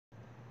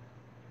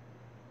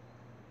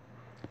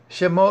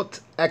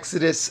Shemot,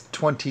 Exodus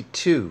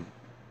 22.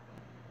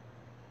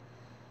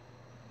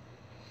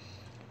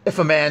 If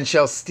a man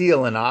shall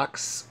steal an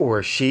ox or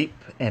a sheep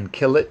and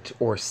kill it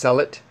or sell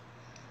it,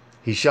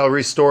 he shall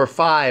restore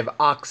 5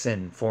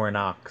 oxen for an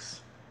ox,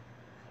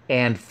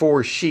 and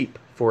 4 sheep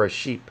for a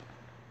sheep.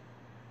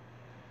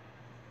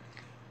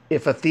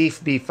 If a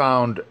thief be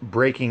found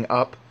breaking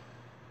up,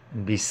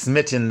 and be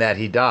smitten that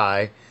he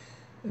die,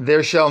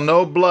 there shall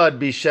no blood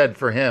be shed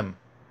for him.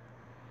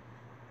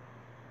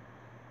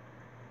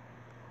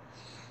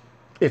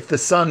 If the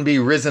sun be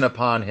risen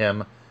upon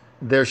him,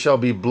 there shall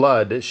be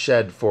blood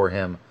shed for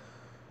him,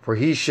 for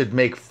he should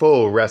make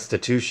full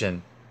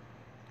restitution.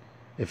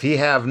 If he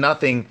have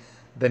nothing,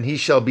 then he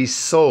shall be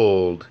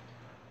sold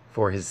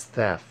for his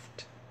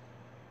theft.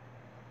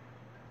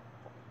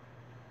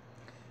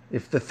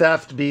 If the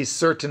theft be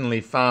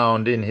certainly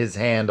found in his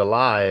hand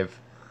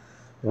alive,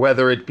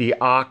 whether it be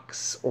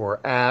ox or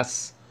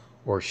ass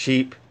or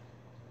sheep,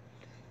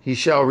 he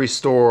shall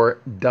restore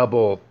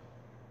double.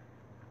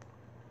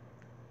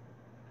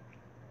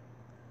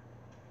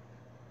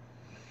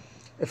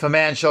 If a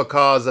man shall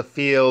cause a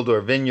field or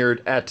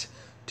vineyard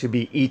to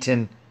be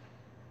eaten,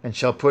 and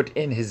shall put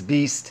in his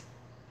beast,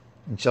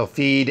 and shall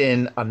feed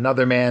in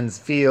another man's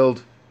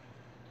field,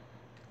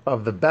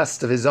 of the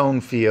best of his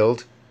own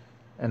field,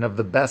 and of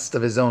the best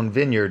of his own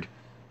vineyard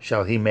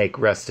shall he make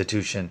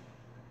restitution.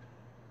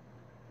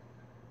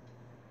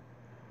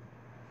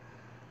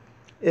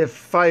 If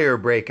fire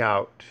break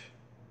out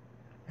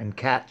and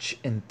catch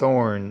in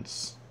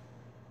thorns,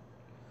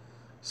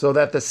 so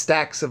that the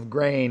stacks of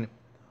grain,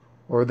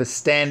 or the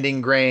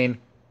standing grain,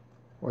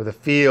 or the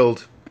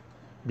field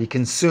be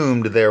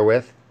consumed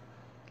therewith,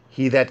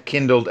 he that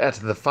kindled at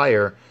the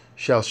fire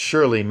shall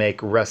surely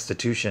make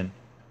restitution.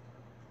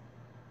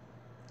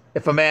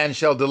 If a man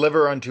shall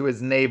deliver unto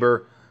his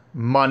neighbor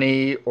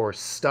money or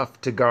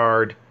stuff to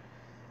guard,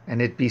 and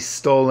it be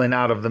stolen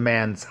out of the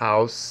man's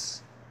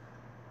house,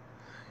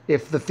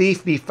 if the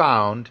thief be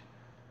found,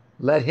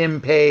 let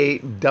him pay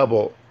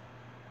double.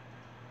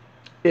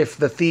 If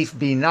the thief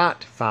be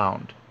not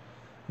found,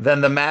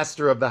 then the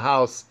master of the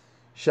house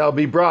shall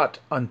be brought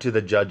unto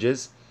the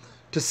judges,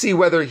 to see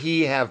whether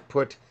he have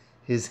put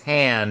his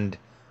hand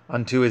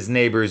unto his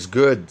neighbor's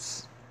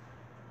goods.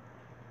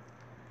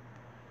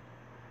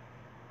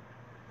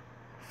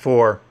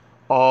 For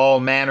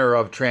all manner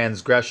of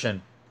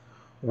transgression,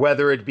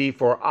 whether it be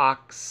for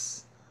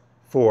ox,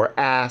 for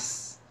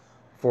ass,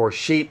 for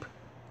sheep,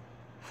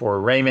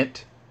 for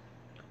raiment,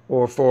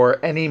 or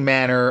for any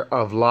manner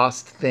of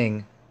lost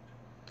thing,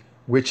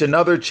 which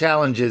another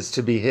challenges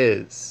to be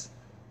his,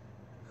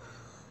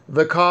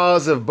 the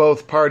cause of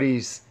both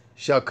parties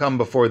shall come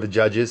before the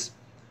judges,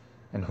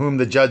 and whom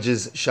the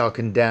judges shall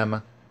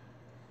condemn,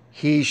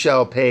 he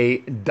shall pay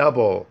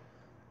double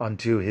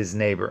unto his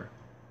neighbor.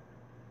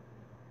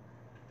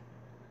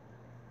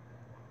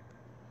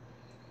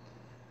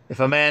 If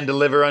a man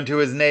deliver unto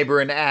his neighbor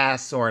an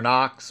ass or an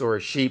ox or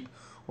a sheep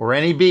or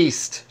any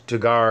beast to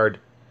guard,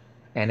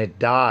 and it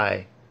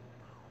die,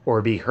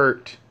 or be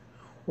hurt,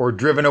 or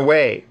driven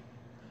away,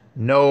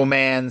 no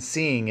man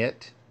seeing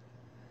it,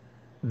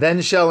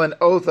 then shall an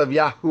oath of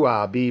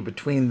HalleluYAH be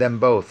between them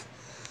both,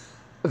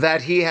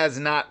 that he has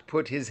not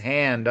put his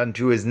hand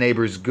unto his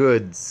neighbor's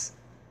goods.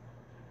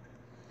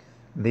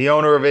 The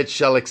owner of it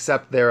shall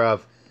accept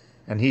thereof,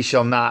 and he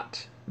shall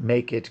not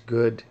make it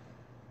good.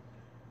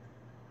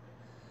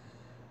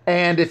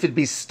 And if it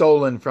be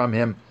stolen from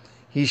him,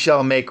 he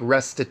shall make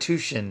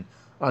restitution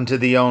unto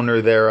the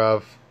owner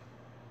thereof.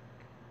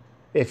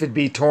 If it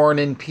be torn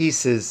in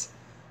pieces,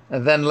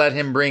 then let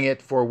him bring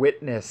it for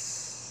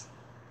witness,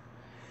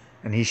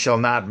 and he shall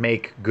not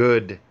make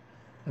good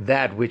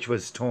that which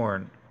was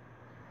torn.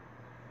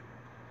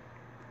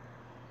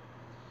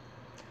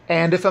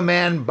 And if a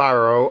man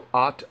borrow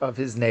aught of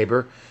his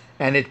neighbor,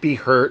 and it be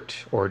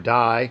hurt or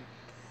die,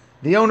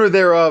 the owner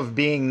thereof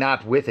being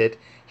not with it,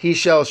 he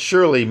shall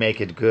surely make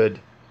it good.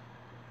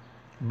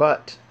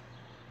 But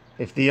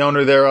if the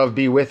owner thereof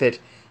be with it,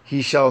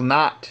 he shall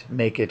not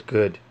make it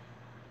good.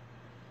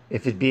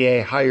 If it be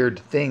a hired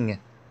thing,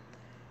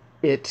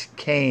 it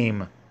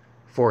came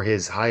for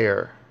his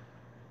hire.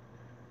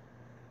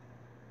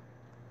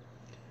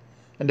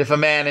 And if a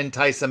man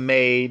entice a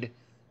maid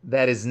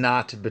that is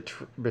not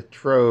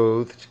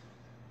betrothed,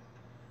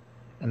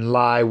 and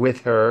lie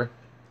with her,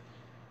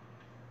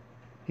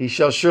 he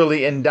shall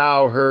surely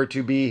endow her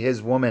to be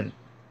his woman.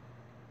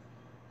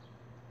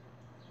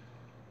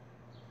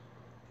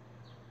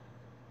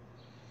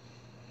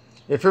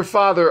 If her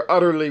father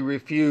utterly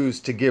refuse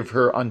to give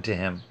her unto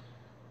him,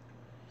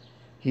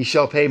 he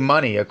shall pay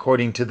money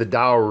according to the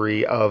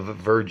dowry of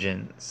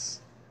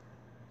virgins.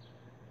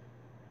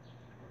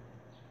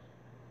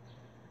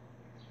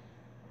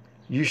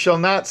 You shall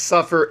not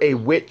suffer a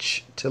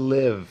witch to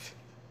live.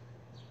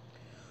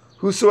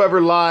 Whosoever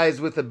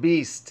lies with a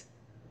beast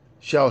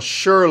shall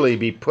surely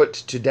be put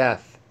to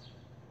death.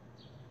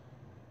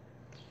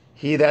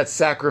 He that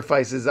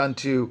sacrifices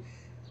unto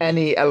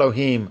any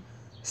Elohim,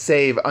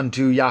 save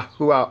unto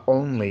HalleluYAH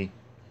only,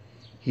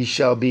 he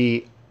shall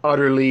be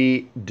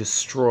utterly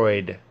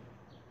destroyed.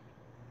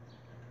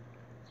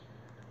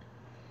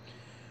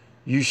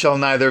 You shall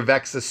neither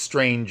vex a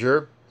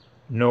stranger,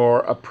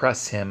 nor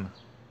oppress him.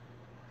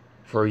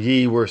 For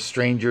ye were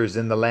strangers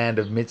in the land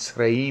of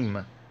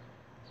Mitzrayim.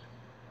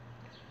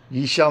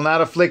 Ye shall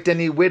not afflict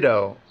any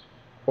widow,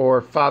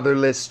 or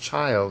fatherless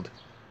child.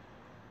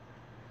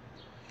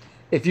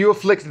 If you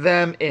afflict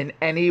them in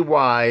any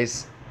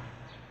wise,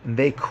 and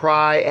they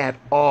cry at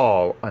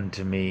all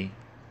unto me,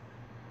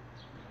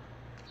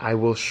 I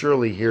will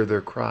surely hear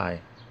their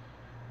cry.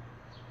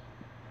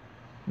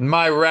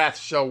 My wrath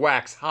shall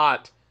wax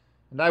hot,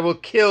 and I will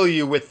kill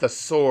you with the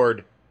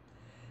sword,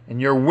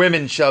 and your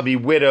women shall be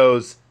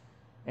widows,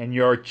 and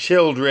your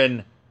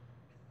children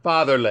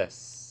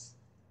fatherless.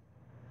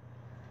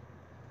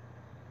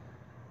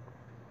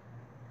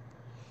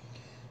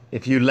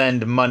 If you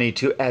lend money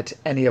to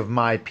any of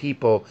my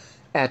people,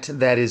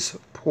 that is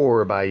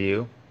poor by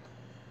you,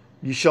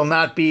 you shall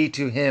not be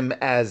to him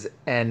as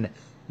an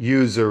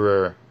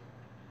usurer,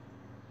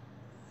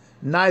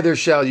 neither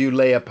shall you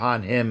lay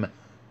upon him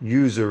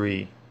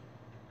usury.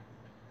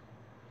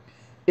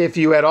 If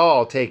you at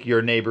all take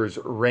your neighbor's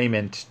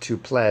raiment to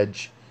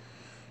pledge,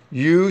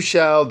 you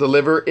shall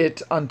deliver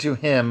it unto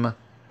him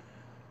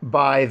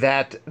by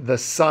that the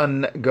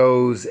sun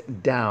goes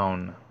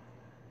down.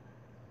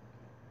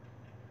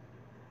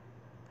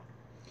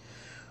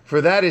 For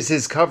that is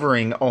his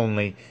covering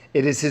only,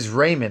 it is his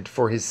raiment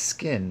for his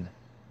skin.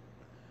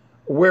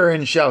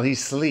 Wherein shall he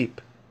sleep?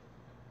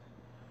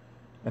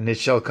 And it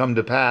shall come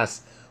to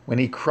pass, when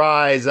he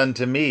cries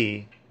unto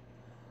me,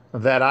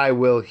 that I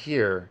will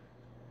hear,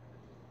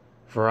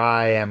 for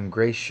I am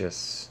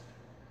gracious.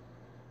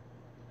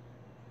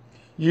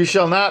 You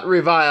shall not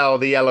revile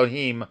the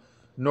Elohim,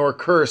 nor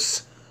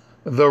curse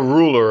the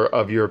ruler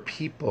of your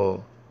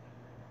people.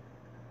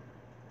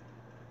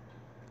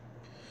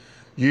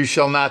 You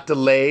shall not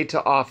delay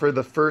to offer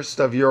the first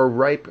of your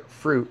ripe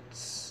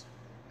fruits,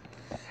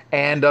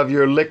 and of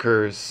your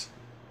liquors.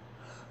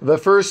 The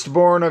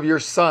firstborn of your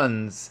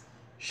sons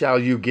shall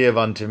you give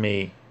unto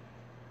me.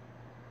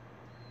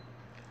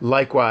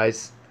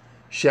 Likewise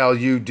shall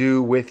you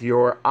do with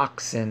your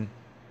oxen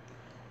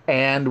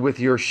and with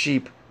your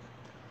sheep.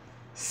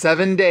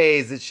 7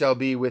 days it shall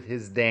be with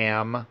his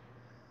dam.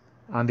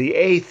 On the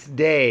 8th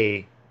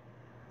day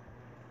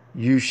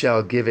you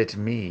shall give it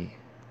me.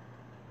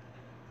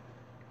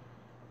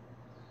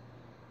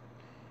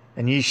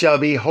 And ye shall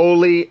be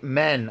holy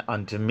men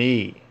unto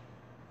me.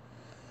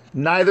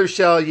 Neither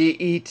shall ye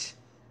eat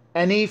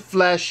any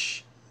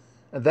flesh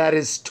that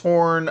is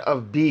torn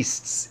of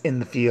beasts in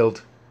the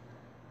field.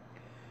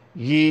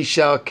 Ye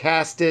shall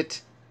cast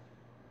it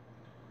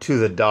to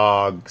the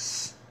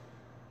dogs.